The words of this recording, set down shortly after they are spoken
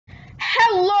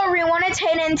Hello everyone, it's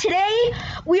Hayden. Today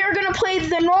we are gonna play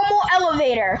the normal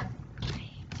elevator.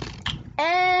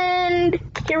 And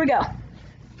here we go.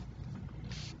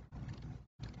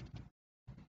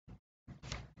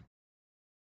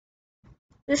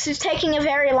 This is taking a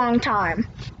very long time.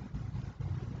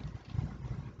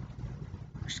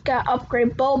 Just gotta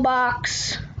upgrade bow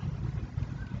box.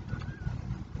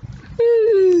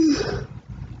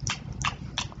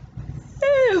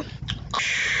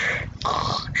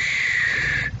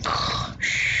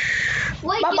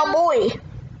 Baba boy.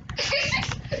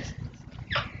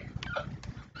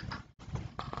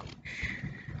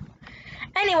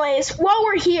 Anyways, while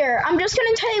we're here, I'm just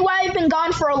gonna tell you why I've been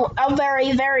gone for a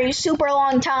very, very super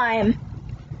long time.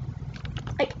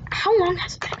 Like, how long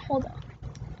has it been? Hold on.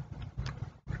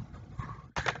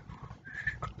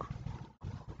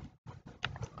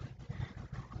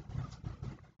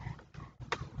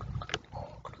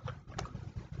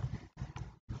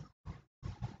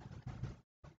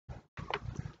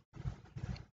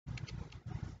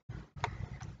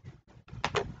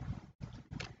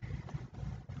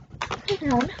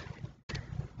 Hang on.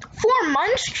 4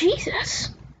 months? Jesus.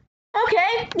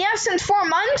 Okay, yeah, since 4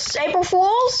 months, April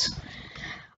Fools.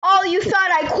 Oh, you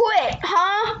thought I quit,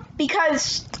 huh?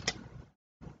 Because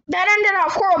that ended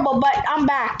up horrible, but I'm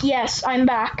back. Yes, I'm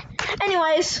back.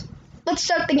 Anyways, let's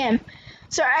start the game.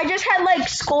 So I just had like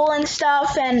school and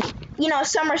stuff and, you know,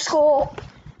 summer school.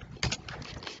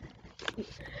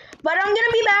 But I'm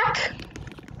gonna be back.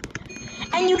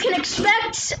 And you can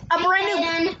expect a brand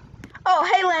new... Oh,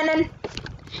 hey, Lennon.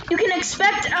 You can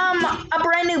expect a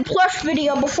brand new plush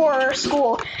video before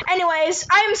school. Anyways,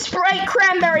 I am Sprite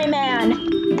Cranberry Man.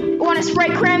 You want a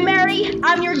Sprite Cranberry?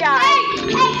 I'm your guy.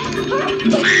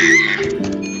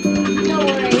 No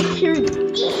worries.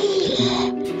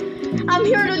 I'm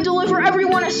here to deliver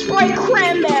everyone a Sprite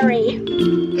Cranberry.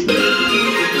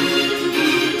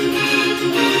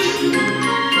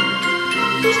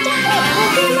 Is that a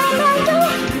Pokemon battle?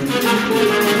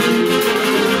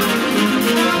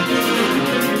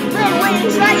 Wait,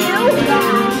 is that you?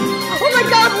 Oh my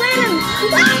god, Lennon!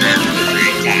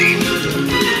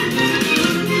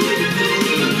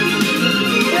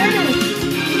 Lennon!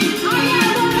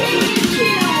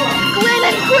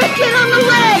 Lennon, quick, get on the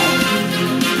leg!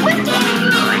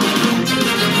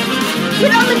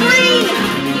 Get on the green!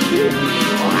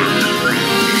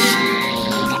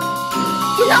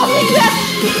 Get on the red!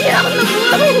 Get on the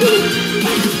blue!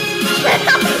 Get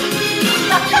on the...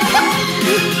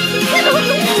 Get on the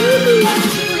blue!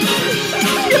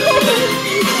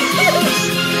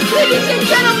 Ladies and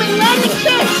gentlemen, landing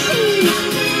kiss!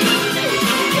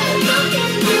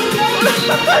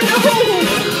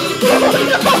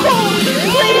 Oh no!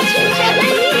 Ladies and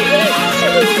gentlemen,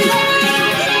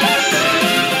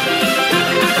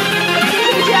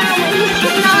 you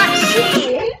cannot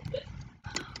see.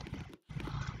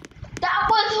 That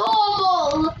was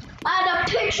horrible. I had a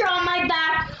picture on my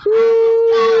back.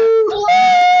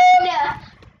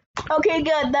 Okay,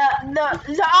 good.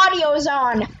 The audio is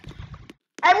on.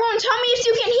 Everyone, tell me if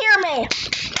you can hear me.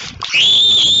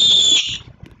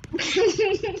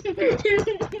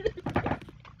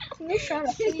 Can you shut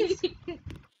up, please?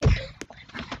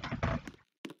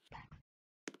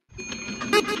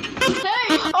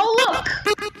 Hey! Oh look,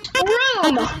 a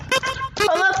room.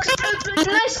 Oh look, it's a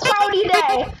nice cloudy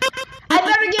day. I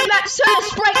better give that son a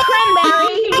Sprite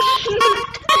Cranberry.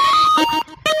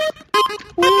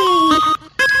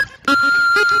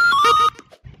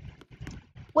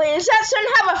 Wait, does that son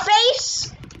have a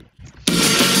face?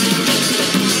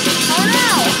 Oh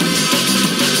no!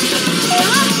 It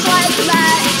looks like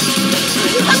that.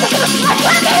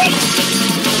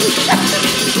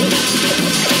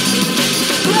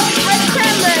 Look, red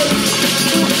cranberry.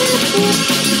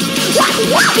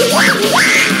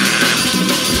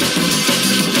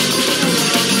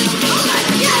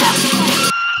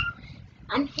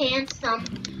 I'm handsome.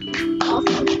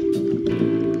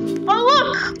 Oh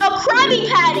look, a Krabby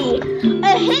Patty!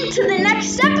 A hint to the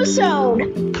next episode!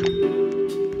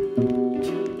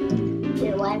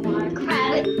 Do I want a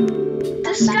Krabby?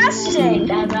 Disgusting!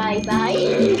 Bye.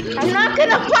 I'm not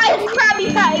gonna buy a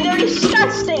Krabby Patty, they're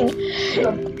disgusting!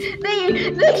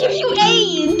 They give you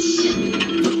AIDS!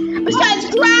 Besides,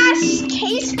 grass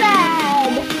tastes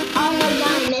bad! Oh my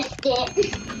god, I missed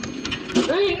it.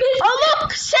 Oh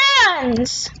look,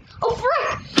 sands! Oh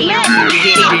frick!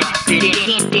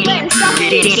 Man, stop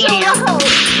being so loud!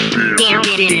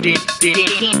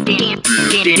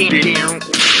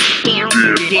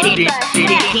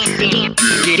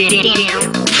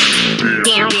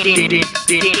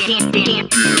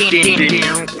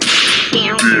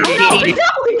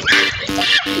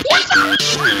 What the heck?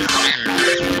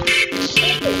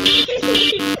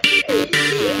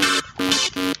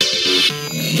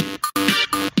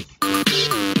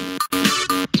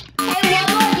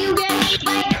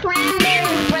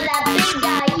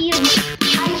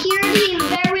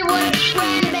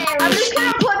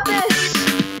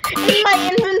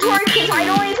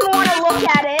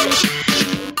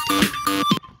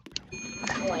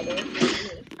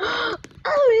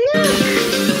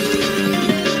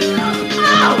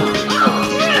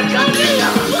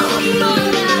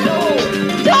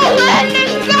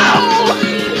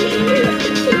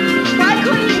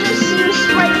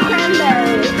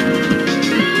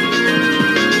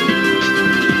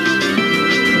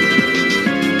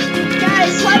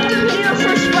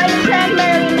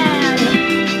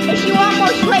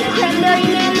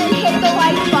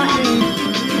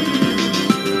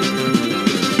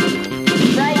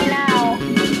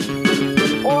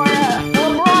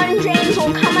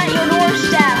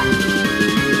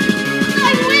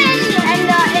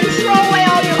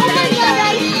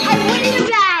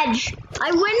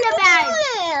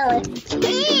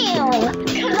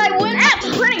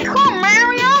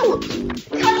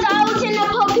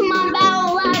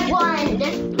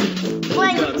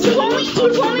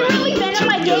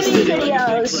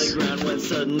 Playground when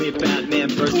suddenly Batman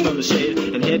burst from the shade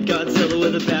and hit Godzilla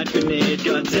with a bat grenade.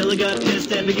 Godzilla got pissed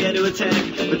and began to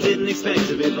attack, but didn't expect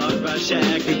to be blocked by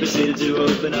Shaq, who proceeded to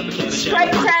open up a can of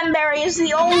Sprite Cranberry is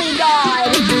the only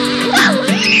god.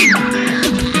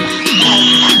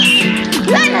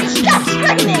 Lennon, stop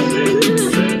screaming!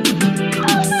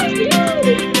 Oh my god!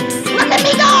 Let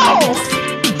me go!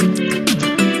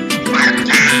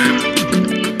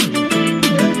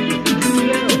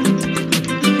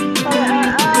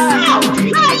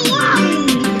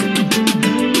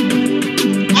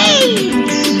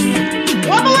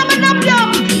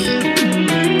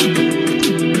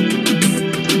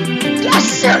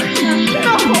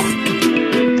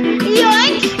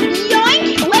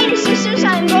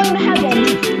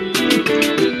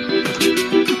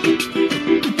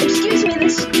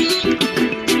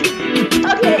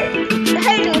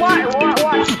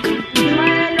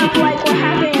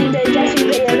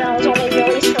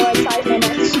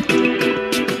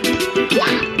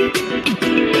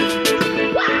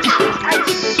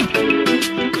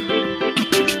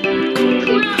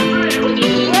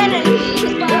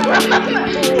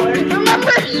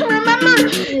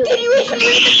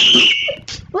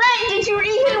 Did you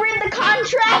even read the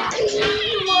contract?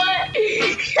 What?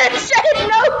 It said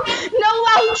no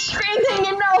loud screaming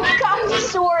and no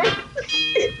consort.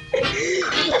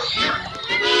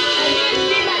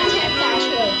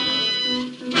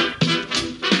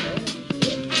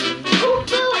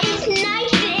 Poo-poo is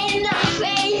nice in the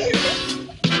face.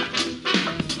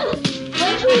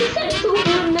 When we said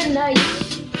poo-poo in the nice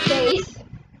face.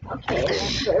 Okay,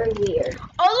 that's very weird.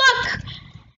 Oh look!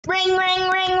 Ring, ring,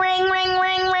 ring, ring, ring,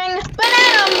 ring, ring.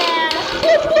 Banana Man.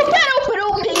 Whoop, whoop,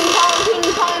 pedal, ping pong, ping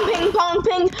pong, ping pong,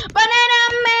 ping. Banana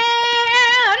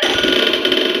Man.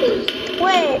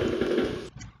 Wait.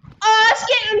 Oh, it's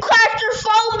getting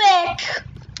claustrophobic.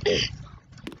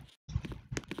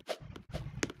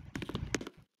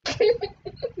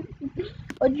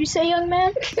 What'd you say, young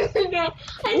man? No.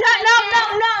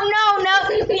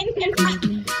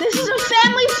 This is a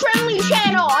family-friendly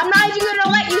channel. I'm not even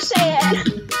gonna let you say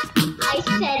it. I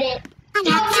said it.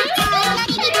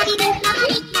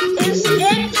 Is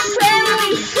it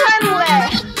family friendly?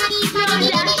 No,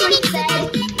 it actually said.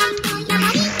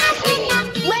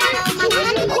 Let's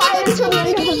be quiet until the end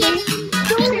of the video.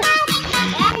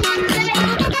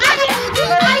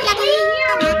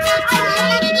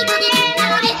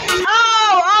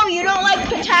 Oh, you don't like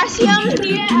potassium?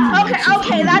 Yeah.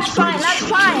 Okay, that's fine. I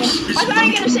thought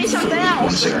you were gonna say something else.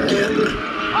 Once again.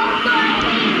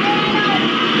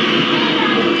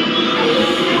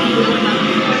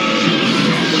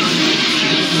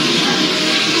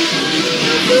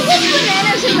 Who puts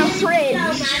bananas in the fridge?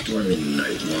 Stormy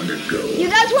night long ago. You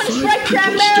guys want to Sprite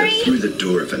Cranberry? Step through the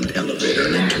door of an elevator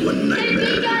and into a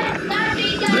nightmare.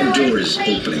 That door is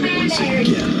opening once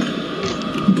again,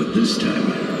 but this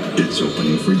time it's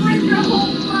opening for you.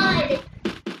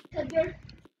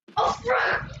 Oh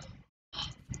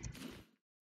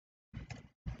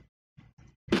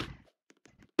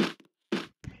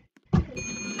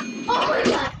my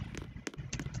god!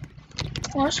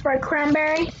 Want to Sprite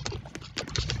Cranberry?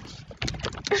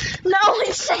 No,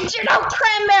 it said you know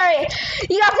cranberry.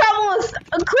 You got a problem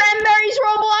with cranberries,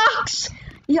 Roblox?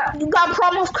 You got a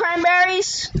problem with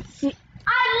cranberries?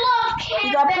 I love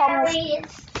cranberries.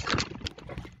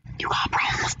 You got a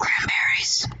problem with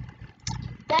cranberries?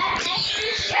 That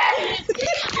message.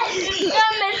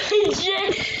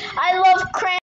 I love cranberries.